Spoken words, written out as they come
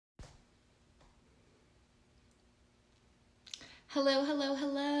Hello, hello,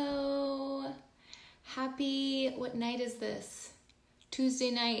 hello. Happy, what night is this? Tuesday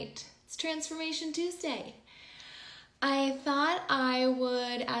night. It's Transformation Tuesday. I thought I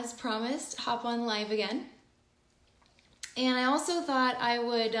would, as promised, hop on live again. And I also thought I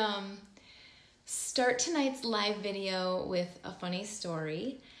would start tonight's live video with a funny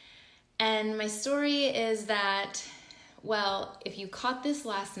story. And my story is that, well, if you caught this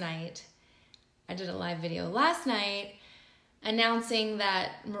last night, I did a live video last night announcing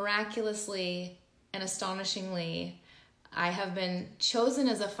that miraculously and astonishingly, I have been chosen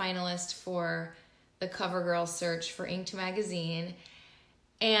as a finalist for the Covergirl search for INKED magazine.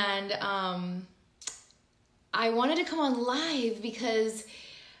 And I wanted to come on live because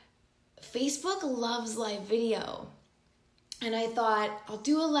Facebook loves live video. And I thought, I'll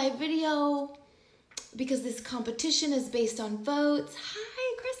do a live video because this competition is based on votes.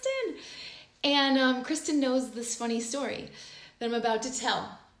 Hi, Kristen. And Kristen knows this funny story that I'm about to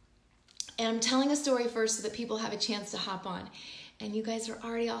tell. And I'm telling a story first so that people have a chance to hop on. And you guys are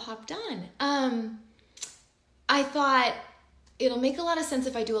already all hopped on. I thought it'll make a lot of sense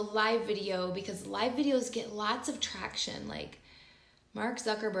if I do a live video because live videos get lots of traction. Like Mark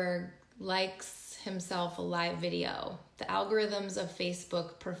Zuckerberg likes himself a live video. The algorithms of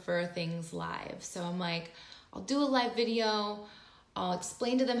Facebook prefer things live. So I'm like, I'll do a live video. I'll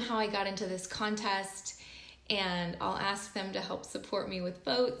explain to them how I got into this contest and I'll ask them to help support me with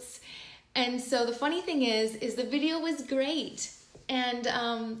votes. And so the funny thing is the video was great and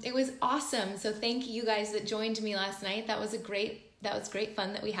it was awesome. So thank you guys that joined me last night. That was great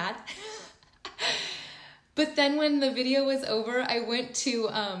fun that we had. But then when the video was over, I went to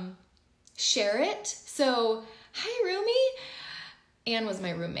share it. So hi, Rumi. Anne was my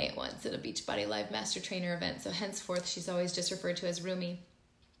roommate once at a Beachbody Live Master Trainer event, so henceforth she's always just referred to as Rumi.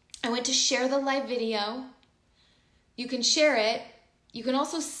 I went to share the live video. You can share it. You can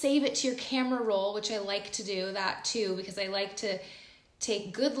also save it to your camera roll, which I like to do that too, because I like to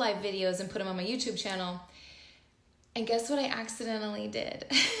take good live videos and put them on my YouTube channel. And guess what I accidentally did?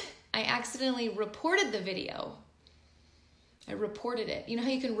 I accidentally reported the video. I reported it. You know how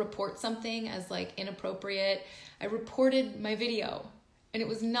you can report something as like inappropriate? I reported my video and it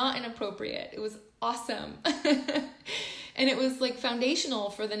was not inappropriate. It was awesome. And it was like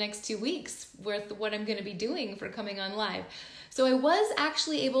foundational for the next 2 weeks with what I'm gonna be doing for coming on live. So I was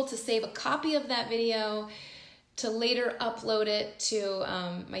actually able to save a copy of that video to later upload it to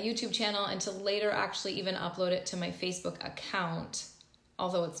my YouTube channel and to later actually even upload it to my Facebook account,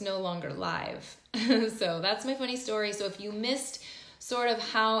 although it's no longer live. So that's my funny story. So if you missed sort of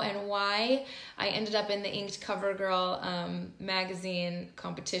how and why I ended up in the INKED Covergirl magazine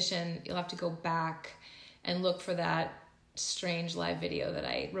competition, you'll have to go back and look for that strange live video that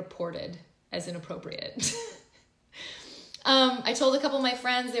I reported as inappropriate. I told a couple of my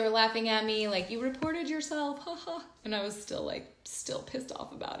friends, they were laughing at me like, you reported yourself, haha. And I was still pissed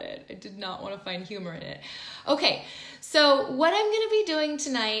off about it. I did not want to find humor in it. Okay, so what I'm going to be doing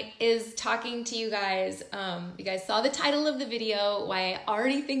tonight is talking to you guys. You guys saw the title of the video, why I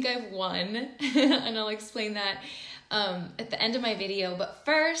already think I've won. And I'll explain that at the end of my video. But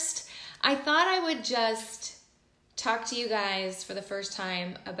first, I thought I would just talk to you guys for the first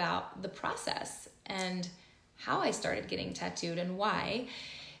time about the process and how I started getting tattooed and why.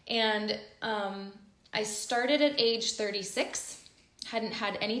 And I started at age 36, hadn't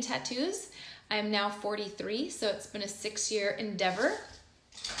had any tattoos. I'm now 43, so it's been a 6-year endeavor.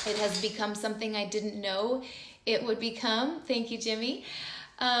 It has become something I didn't know it would become. Thank you, Jimmy.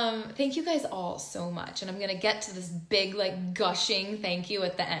 Thank you guys all so much. And I'm gonna get to this big like gushing thank you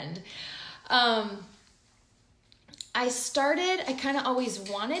at the end. I kind of always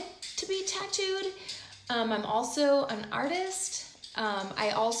wanted to be tattooed. I'm also an artist.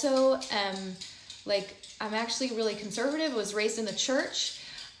 I also am I'm actually really conservative. I was raised in the church.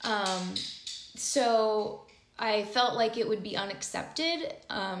 So I felt like it would be unaccepted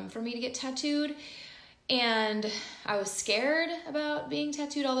for me to get tattooed. And I was scared about being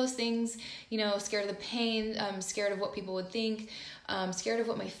tattooed, all those things, you know, scared of the pain, scared of what people would think, scared of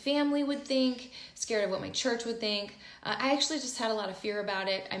what my family would think, scared of what my church would think. I actually just had a lot of fear about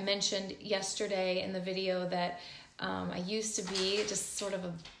it. I mentioned yesterday in the video that I used to be just sort of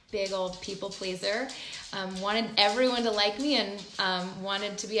a big old people pleaser, wanted everyone to like me and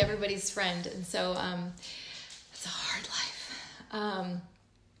wanted to be everybody's friend. And so it's a hard life.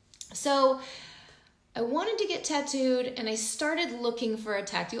 So I wanted to get tattooed and I started looking for a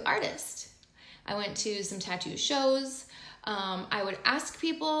tattoo artist. I went to some tattoo shows. I would ask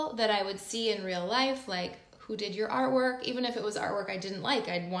people that I would see in real life, like, who did your artwork. Even if it was artwork I didn't like,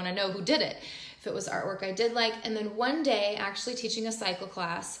 I'd want to know who did it. If it was artwork I did like. And then one day, actually teaching a cycle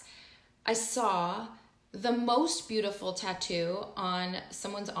class, I saw the most beautiful tattoo on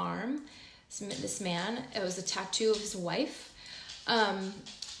someone's arm. This man, it was a tattoo of his wife. And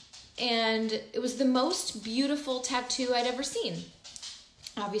it was the most beautiful tattoo I'd ever seen.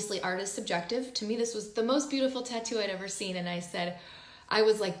 Obviously, art is subjective. To me, this was the most beautiful tattoo I'd ever seen. And I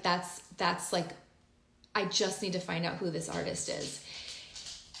was like, that's like, I just need to find out who this artist is.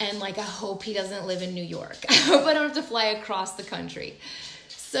 And like, I hope he doesn't live in New York. I hope I don't have to fly across the country.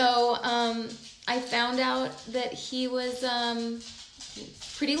 So I found out that he was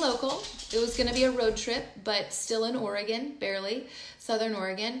pretty local. It was going to be a road trip, but still in Oregon, barely, Southern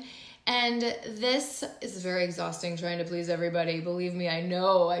Oregon. And this is very exhausting trying to please everybody. Believe me, I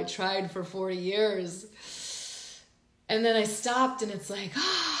know. I tried for 40 years. And then I stopped and it's like,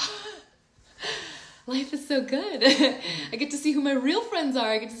 life is so good. I get to see who my real friends are.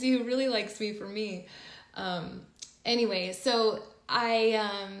 I get to see who really likes me for me. Anyway, so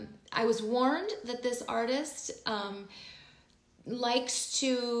I was warned that this artist likes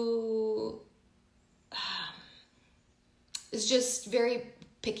to, is just very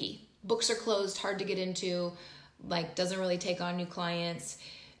picky. Books are closed, hard to get into, like doesn't really take on new clients.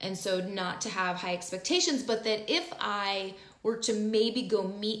 And so not to have high expectations, but that if I were to maybe go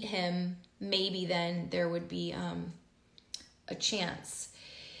meet him, maybe then there would be a chance.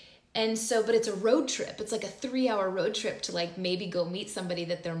 And so, but it's a road trip. It's like a 3-hour road trip to like maybe go meet somebody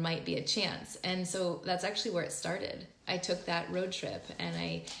that there might be a chance. And so that's actually where it started. I took that road trip and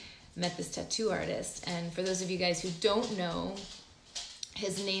I met this tattoo artist. And for those of you guys who don't know,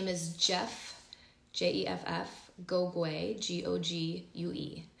 his name is Jeff, Jeff, Gogue, Gogue.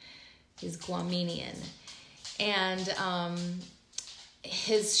 He's Guamanian. And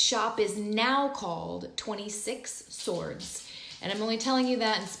his shop is now called 26 Swords. And I'm only telling you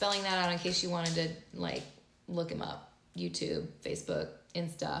that and spelling that out in case you wanted to like look him up. YouTube, Facebook,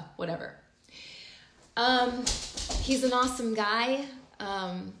 Insta, whatever. He's an awesome guy.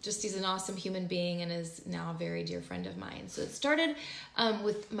 He's an awesome human being and is now a very dear friend of mine. So it started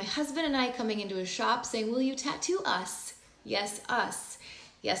with my husband and I coming into his shop saying, will you tattoo us? Yes, us.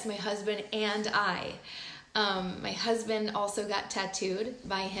 Yes, my husband and I. My husband also got tattooed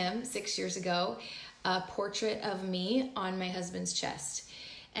by him 6 years ago, a portrait of me on my husband's chest.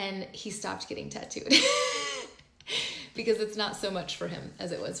 And he stopped getting tattooed because it's not so much for him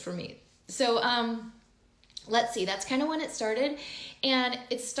as it was for me. So let's see, that's kind of when it started. And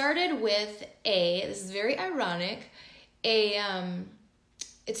it started with this is very ironic, it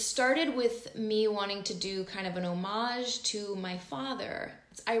started with me wanting to do kind of an homage to my father.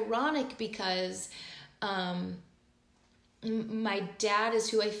 It's ironic because my dad is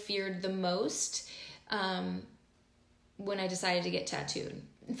who I feared the most when I decided to get tattooed.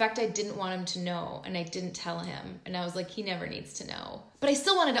 In fact, I didn't want him to know, and I didn't tell him. And I was like, he never needs to know. But I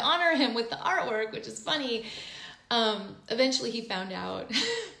still wanted to honor him with the artwork, which is funny. Eventually he found out.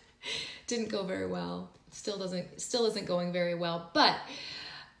 Didn't go very well. Still isn't going very well. But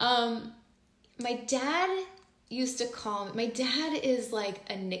my dad used to call me, my dad is like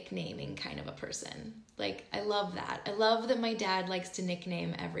a nicknaming kind of a person. Like, I love that. I love that my dad likes to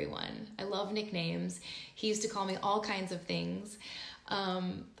nickname everyone. I love nicknames. He used to call me all kinds of things.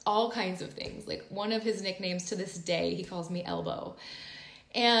 Like one of his nicknames to this day, he calls me Elbow.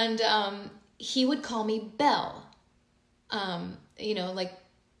 And he would call me Belle.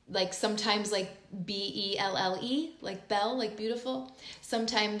 Like sometimes like Belle, like Belle, like beautiful.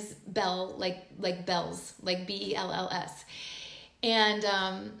 Sometimes Belle, like bells, like Bells. And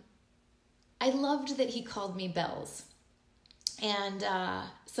I loved that he called me Bells. And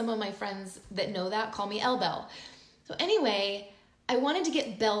some of my friends that know that call me Belle. So anyway, I wanted to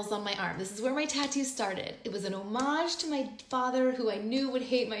get bells on my arm. This is where my tattoo started. It was an homage to my father, who I knew would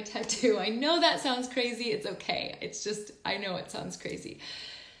hate my tattoo. I know that sounds crazy. It's okay. It's just, I know it sounds crazy.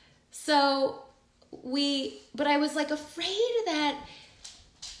 So but I was like afraid that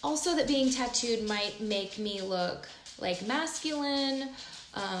also that being tattooed might make me look like masculine,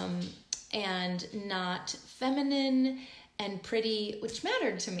 and not feminine and pretty, which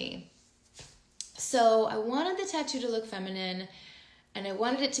mattered to me. So I wanted the tattoo to look feminine and I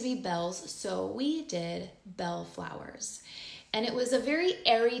wanted it to be bells. So we did bell flowers, and it was a very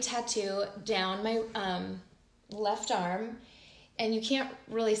airy tattoo down my left arm. And you can't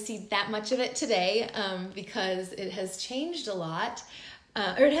really see that much of it today because it has changed a lot.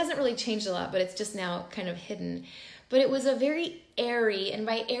 Or it hasn't really changed a lot, but it's just now kind of hidden. But it was a very airy, and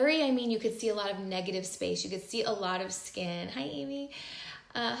by airy I mean you could see a lot of negative space. You could see a lot of skin. Hi, Amy.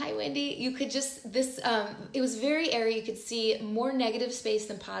 Hi, Wendy. You could just, it was very airy. You could see more negative space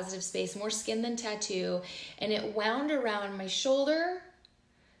than positive space, more skin than tattoo. And it wound around my shoulder,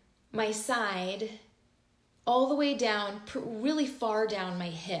 my side, all the way down, really far down my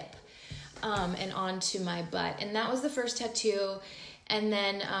hip, and onto my butt. And that was the first tattoo. And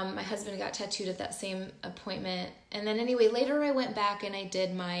then my husband got tattooed at that same appointment. And then anyway, later I went back and I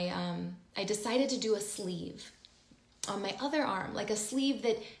did my, I decided to do a sleeve on my other arm, like a sleeve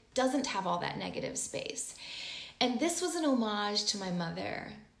that doesn't have all that negative space. And this was an homage to my mother.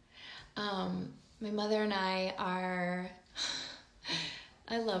 My mother and I are,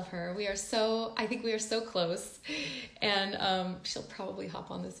 I love her. I think we are so close. And she'll probably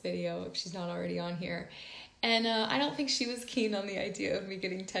hop on this video if she's not already on here. And I don't think she was keen on the idea of me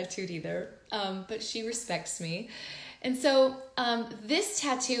getting tattooed either, but she respects me. And so this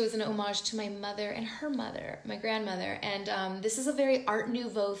tattoo is an homage to my mother and her mother, my grandmother. And this is a very Art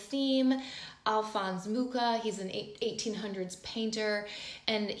Nouveau theme. Alphonse Mucha, he's an 1800s painter,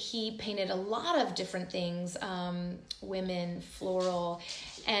 and he painted a lot of different things, women, floral.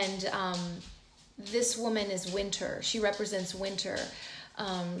 And this woman is winter. She represents winter.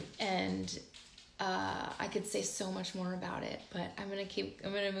 I could say so much more about it, but I'm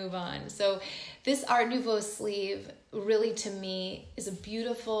gonna move on. So this Art Nouveau sleeve really, to me, is a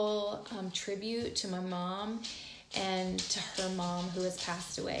beautiful tribute to my mom and to her mom, who has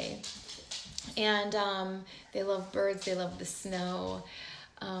passed away. And they love birds, they love the snow,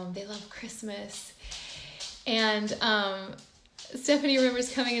 they love Christmas. And Stephanie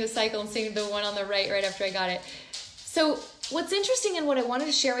remembers coming in a cycle and seeing the one on the right after I got it. So what's interesting and what I wanted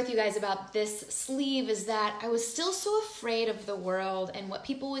to share with you guys about this sleeve is that I was still so afraid of the world and what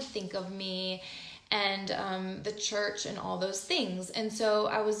people would think of me and the church and all those things. And so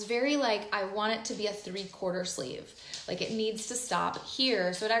I was very like, I want it to be a 3/4 sleeve. Like, it needs to stop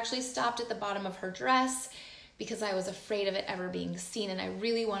here. So it actually stopped at the bottom of her dress because I was afraid of it ever being seen, and I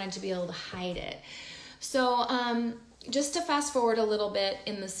really wanted to be able to hide it. So just to fast forward a little bit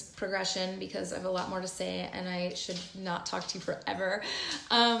in this progression, because I have a lot more to say and I should not talk to you forever.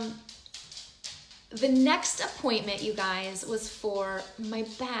 The next appointment, you guys, was for my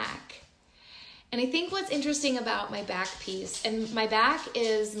back. And I think what's interesting about my back piece, and my back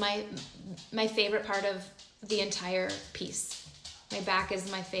is my favorite part of the entire piece. My back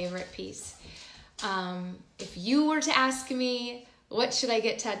is my favorite piece. If you were to ask me, what should I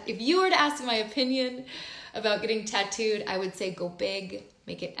get tattooed? If you were to ask my opinion about getting tattooed, I would say go big,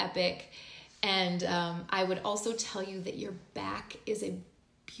 make it epic. And I would also tell you that your back is a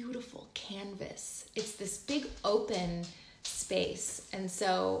beautiful canvas. It's this big open space. And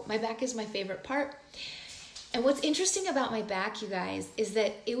so my back is my favorite part. And what's interesting about my back, you guys, is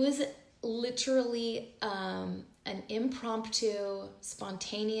that it was literally an impromptu,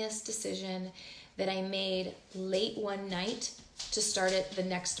 spontaneous decision that I made late one night to start it the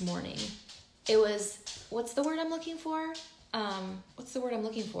next morning. It was, what's the word I'm looking for?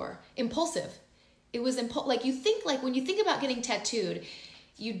 Impulsive. It was like, you think, like, when you think about getting tattooed,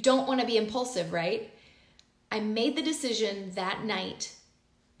 you don't want to be impulsive, right? I made the decision that night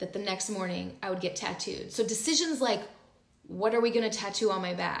that the next morning I would get tattooed. So decisions like, what are we going to tattoo on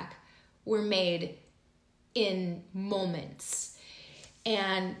my back, were made in moments.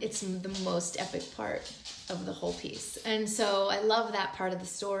 And it's the most epic part of the whole piece. And so I love that part of the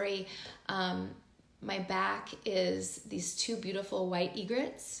story. My back is these two beautiful white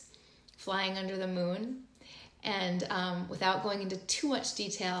egrets flying under the moon. And without going into too much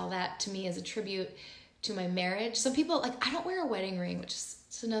detail, that to me is a tribute to my marriage. Some people, like, I don't wear a wedding ring, which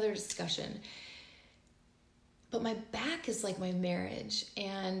is another discussion. But my back is like my marriage.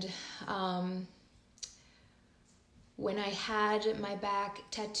 And when I had my back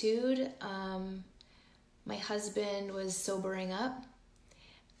tattooed, my husband was sobering up,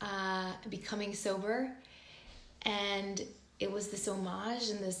 becoming sober. And it was this homage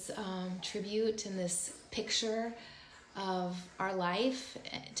and this tribute and this picture of our life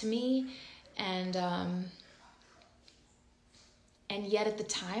to me. And yet at the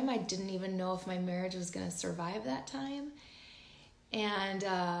time, I didn't even know if my marriage was going to survive that time. And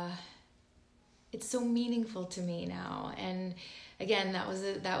it's so meaningful to me now. And again, that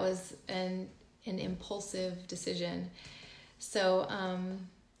was an impulsive decision. So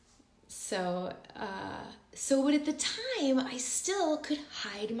but at the time, I still could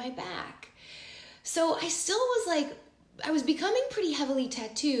hide my back. So I still was like, I was becoming pretty heavily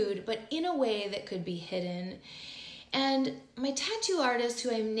tattooed, but in a way that could be hidden. And my tattoo artist, who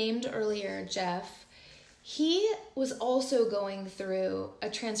I named earlier, Jeff, he was also going through a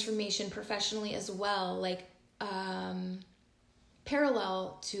transformation professionally as well. Like,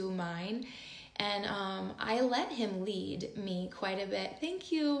 parallel to mine. And I let him lead me quite a bit.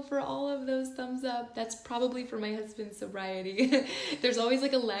 Thank you for all of those thumbs up. That's probably for my husband's sobriety. There's always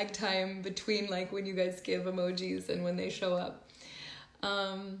like a lag time between like when you guys give emojis and when they show up.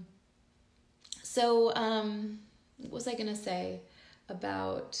 What was I gonna say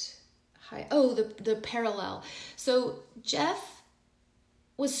about the parallel. So Jeff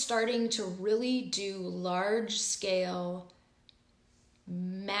was starting to really do large scale,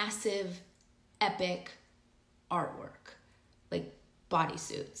 massive, epic artwork, like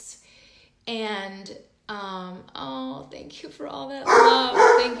bodysuits. And thank you for all that love.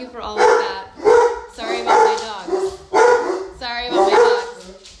 Thank you for all of that. Sorry about my dogs.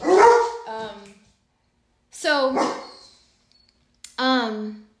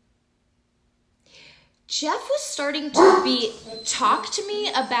 Jeff was starting to talk to me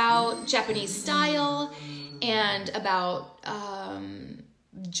about Japanese style and about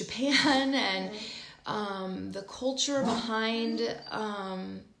Japan and the culture behind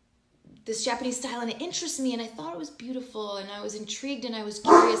this Japanese style, and it interested me, and I thought it was beautiful, and I was intrigued, and I was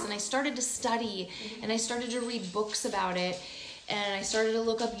curious, and I started to study, and I started to read books about it, and I started to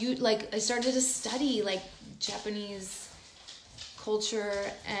look up, I started to study like Japanese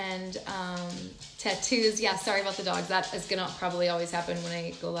culture and tattoos. Yeah, sorry about the dogs. That is gonna probably always happen when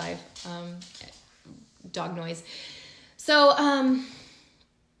I go live. Dog noise. So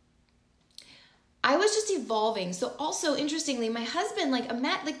I was just evolving. So also interestingly, my husband,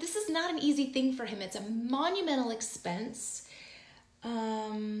 this is not an easy thing for him. It's a monumental expense.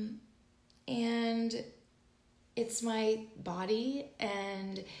 And it's my body,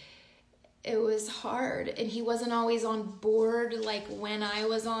 and it was hard, and he wasn't always on board. Like when I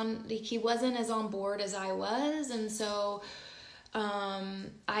was he wasn't as on board as I was. And so,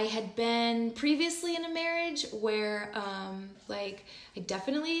 I had been previously in a marriage where, I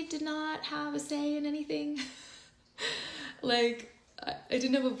definitely did not have a say in anything. I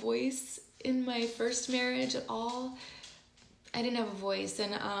didn't have a voice in my first marriage at all. I didn't have a voice.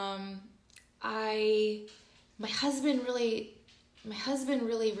 And, my husband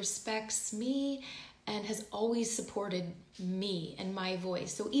really respects me and has always supported me and my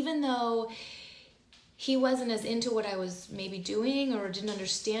voice. So even though he wasn't as into what I was maybe doing or didn't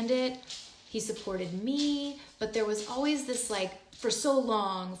understand it, he supported me. But there was always this, for so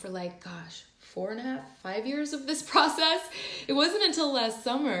long, for 4.5, 5 years of this process, it wasn't until last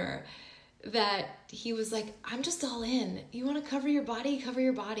summer that he was like, I'm just all in. You want to cover your body? Cover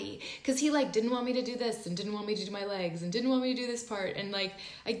your body. Because he didn't want me to do this and didn't want me to do my legs and didn't want me to do this part. And I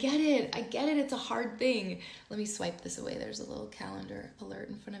get it. It's a hard thing. Let me swipe this away. There's a little calendar alert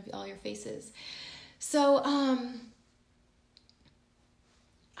in front of all your faces. So,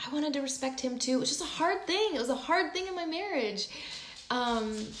 I wanted to respect him too. It was just a hard thing. It was a hard thing in my marriage.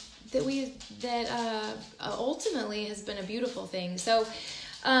 That ultimately has been a beautiful thing. So,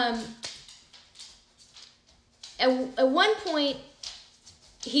 at one point,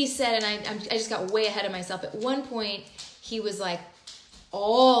 he said, and I just got way ahead of myself. At one point, he was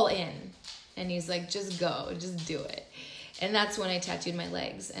all in, and he's like, just go, just do it. And that's when I tattooed my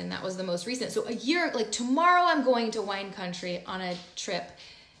legs, and that was the most recent. So tomorrow I'm going to wine country on a trip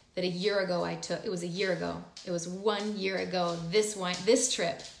that a year ago I took. It was a year ago. It was 1 year ago. This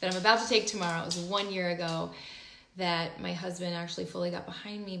trip that I'm about to take tomorrow, it was 1 year ago that my husband actually fully got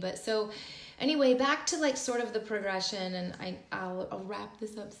behind me. But so anyway, back to sort of the progression, and I'll wrap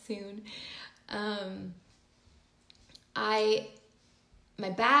this up soon. My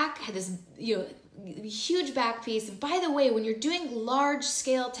back had this, huge back piece. And by the way, when you're doing large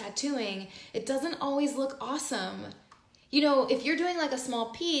scale tattooing, it doesn't always look awesome. If you're doing a small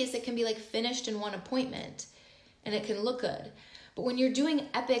piece, it can be finished in one appointment and it can look good. But when you're doing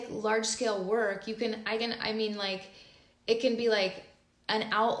epic large scale work, it can be an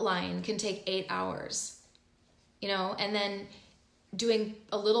outline can take 8 hours, and then doing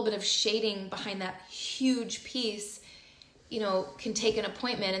a little bit of shading behind that huge piece, can take an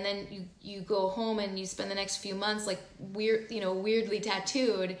appointment, and then you go home and you spend the next few months weirdly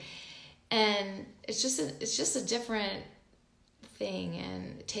tattooed, and it's just a different thing,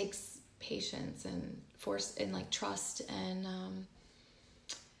 and it takes patience and force and trust, and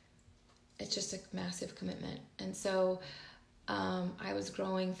it's just a massive commitment. And so I was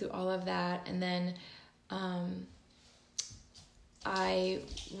growing through all of that, and then I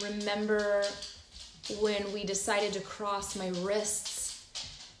remember when we decided to cross my wrists.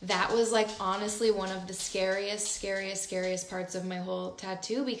 That was honestly one of the scariest parts of my whole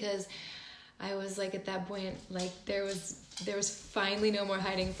tattoo, because I was at that point, there was finally no more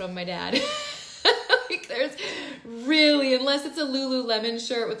hiding from my dad. there's really, unless it's a Lululemon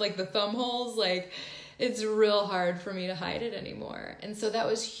shirt with like the thumb holes, like it's real hard for me to hide it anymore. And so that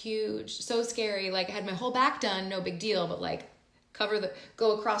was huge, so scary. Like I had my whole back done, no big deal, but like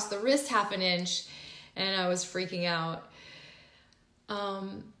go across the wrist 1/2 inch, and I was freaking out.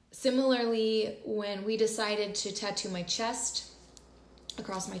 Similarly, when we decided to tattoo my chest,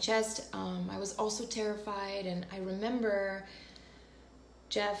 across my chest, I was also terrified. And I remember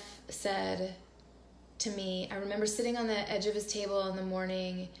Jeff said to me, I remember sitting on the edge of his table in the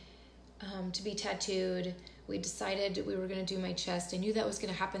morning to be tattooed. We decided we were going to do my chest. I knew that was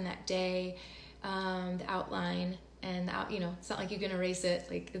going to happen that day, the outline, and it's not like you can erase it,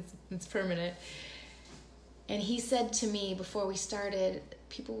 like it's permanent. And he said to me before we started,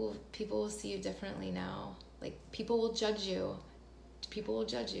 people will see you differently now. Like people will judge you. People will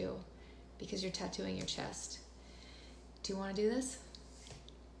judge you because you're tattooing your chest. Do you want to do this?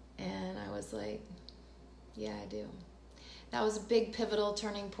 And I was like, yeah, I do. That was a big pivotal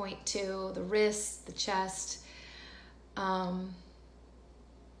turning point too. The wrist, the chest. And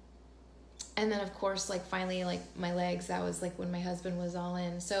then of course, like finally, like my legs, that was like when my husband was all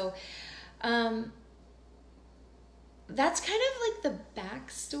in. So, that's kind of like the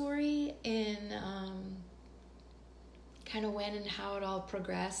backstory in kind of when and how it all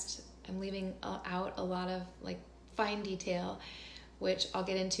progressed. I'm leaving out a lot of like fine detail, which I'll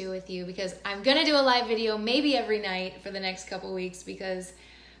get into with you because I'm going to do a live video maybe every night for the next couple weeks because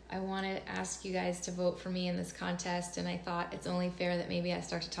I want to ask you guys to vote for me in this contest. And I thought it's only fair that maybe I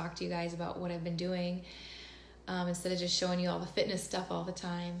start to talk to you guys about what I've been doing instead of just showing you all the fitness stuff all the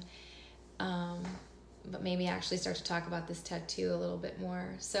time. But maybe actually start to talk about this tattoo a little bit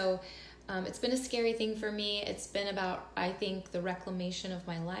more. So it's been a scary thing for me. It's been about, I think, the reclamation of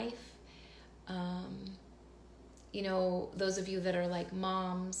my life. Those of you that are like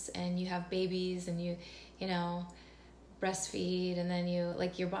moms and you have babies and you breastfeed, and then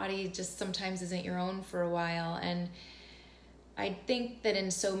your body just sometimes isn't your own for a while. And I think that in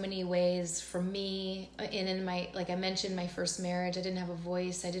so many ways for me, and in my, like I mentioned, my first marriage, I didn't have a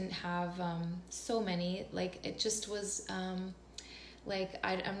voice. I didn't have so many, like it just was I'm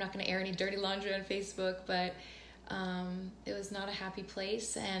not going to air any dirty laundry on Facebook, but it was not a happy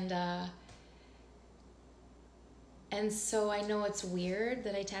place. And so I know it's weird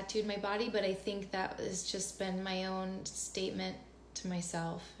that I tattooed my body, but I think that has just been my own statement to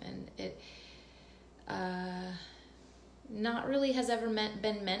myself. And it not really has ever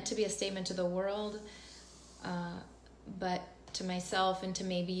been meant to be a statement to the world, but to myself and to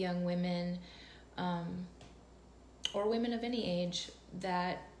maybe young women, or women of any age,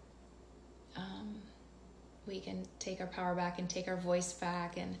 that we can take our power back and take our voice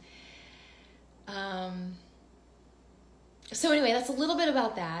back. And so anyway, that's a little bit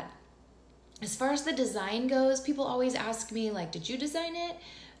about that. As far as the design goes, people always ask me, like, did you design it?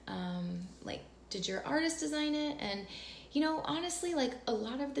 Did your artist design it? And, honestly, like a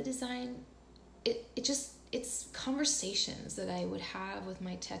lot of the design, it's conversations that I would have with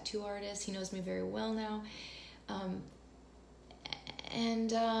my tattoo artist. He knows me very well now.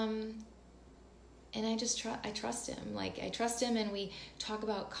 And I trust him. Like I trust him, and we talk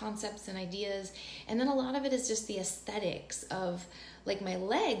about concepts and ideas. And then a lot of it is just the aesthetics of, like, my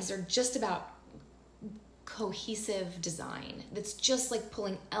legs are just about cohesive design. That's just like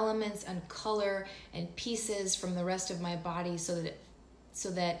pulling elements and color and pieces from the rest of my body so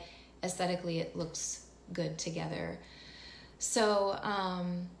that aesthetically it looks good together. So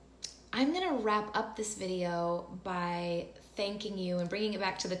I'm gonna wrap up this video by thanking you and bringing it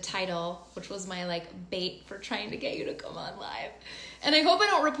back to the title, which was my bait for trying to get you to come on live. And I hope I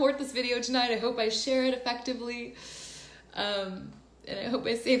don't report this video tonight. I hope I share it effectively. And I hope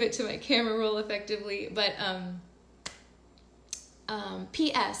I save it to my camera roll effectively. But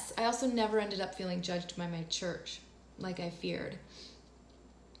P.S. I also never ended up feeling judged by my church like I feared.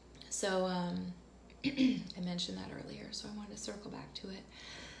 So I mentioned that earlier, so I wanted to circle back to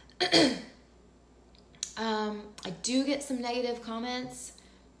it. I do get some negative comments.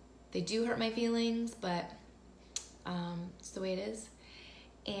 They do hurt my feelings, but it's the way it is.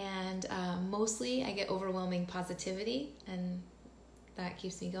 And mostly I get overwhelming positivity, and that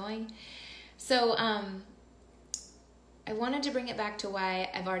keeps me going. So I wanted to bring it back to why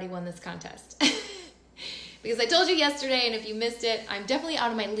I've already won this contest. Because I told you yesterday, and if you missed it, I'm definitely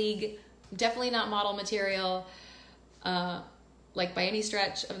out of my league. I'm definitely not model material, by any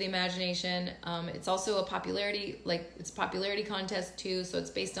stretch of the imagination. It's also a popularity, it's a popularity contest too, so it's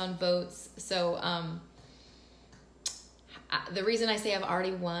based on votes. So the reason I say I've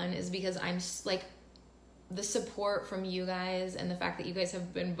already won is because I'm the support from you guys and the fact that you guys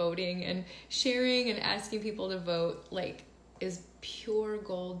have been voting and sharing and asking people to vote, like, is pure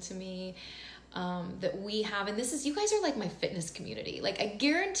gold to me. That we have, and this is, you guys are like my fitness community. Like, I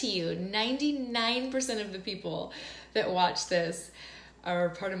guarantee you 99% of the people that watch this are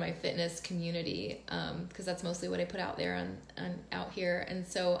part of my fitness community, because that's mostly what I put out there on out here. And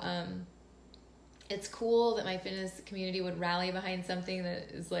so it's cool that my fitness community would rally behind something that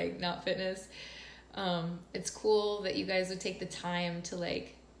is like not fitness. It's cool that you guys would take the time to,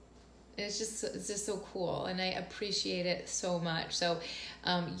 like, it's just so cool, and I appreciate it so much. So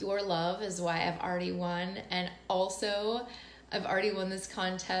your love is why I've already won, and also I've already won this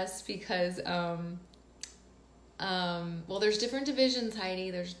contest because well, there's different divisions, Heidi.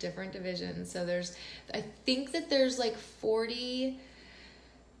 There's different divisions. So I think that there's like 40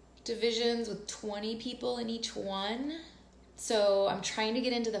 divisions with 20 people in each one. So I'm trying to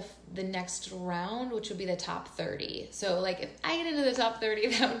get into the next round, which would be the top 30. So, like, if I get into the top 30,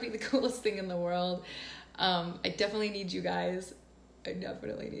 that would be the coolest thing in the world. I definitely need you guys. I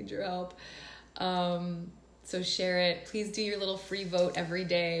definitely need your help. So share it. Please do your little free vote every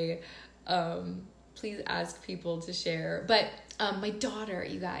day. Please ask people to share. But my daughter,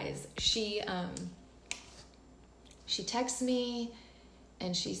 you guys, she texted me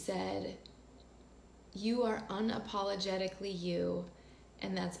and she said, "You are unapologetically you,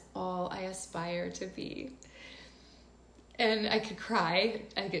 and that's all I aspire to be." And I could cry.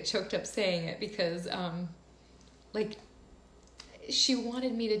 I get choked up saying it because, like, she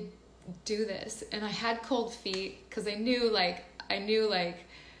wanted me to do this, and I had cold feet because I knew,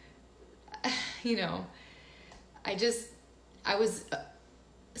 you know, I was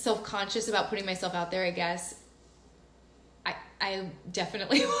self-conscious about putting myself out there, I guess. I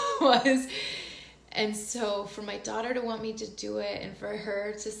definitely was. And so for my daughter to want me to do it, and for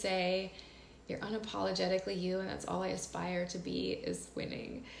her to say, "You're unapologetically you, and that's all I aspire to be," is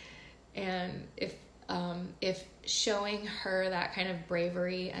winning. And if showing her that kind of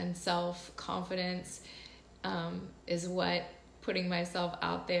bravery and self-confidence is what putting myself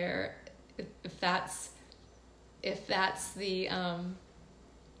out there, if that's the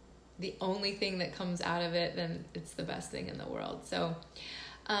only thing that comes out of it, then it's the best thing in the world. So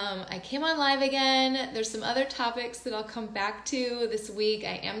I came on live again. There's some other topics that I'll come back to this week.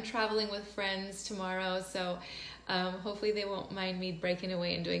 I am traveling with friends tomorrow, so hopefully they won't mind me breaking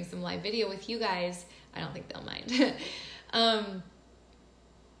away and doing some live video with you guys. I don't think they'll mind.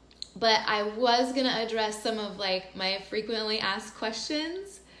 But I was gonna address some of, like, my frequently asked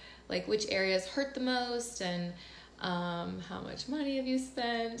questions, like which areas hurt the most, and how much money have you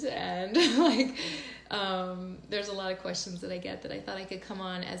spent, and like there's a lot of questions that I get that I thought I could come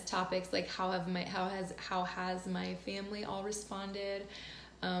on as topics, like how has my family all responded.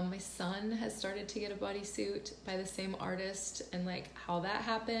 My son has started to get a bodysuit by the same artist, and like how that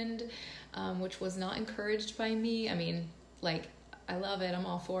happened, which was not encouraged by me. I mean, like, I love it, I'm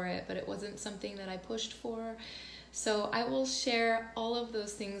all for it, but it wasn't something that I pushed for. So I will share all of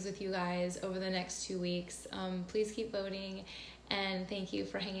those things with you guys over the next 2 weeks. Please keep voting, and thank you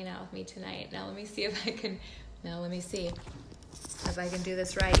for hanging out with me tonight. Now let me see if I can do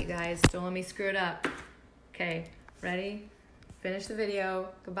this right, you guys. Don't let me screw it up. Okay, ready? Finish the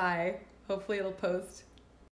video. Goodbye. Hopefully it'll post.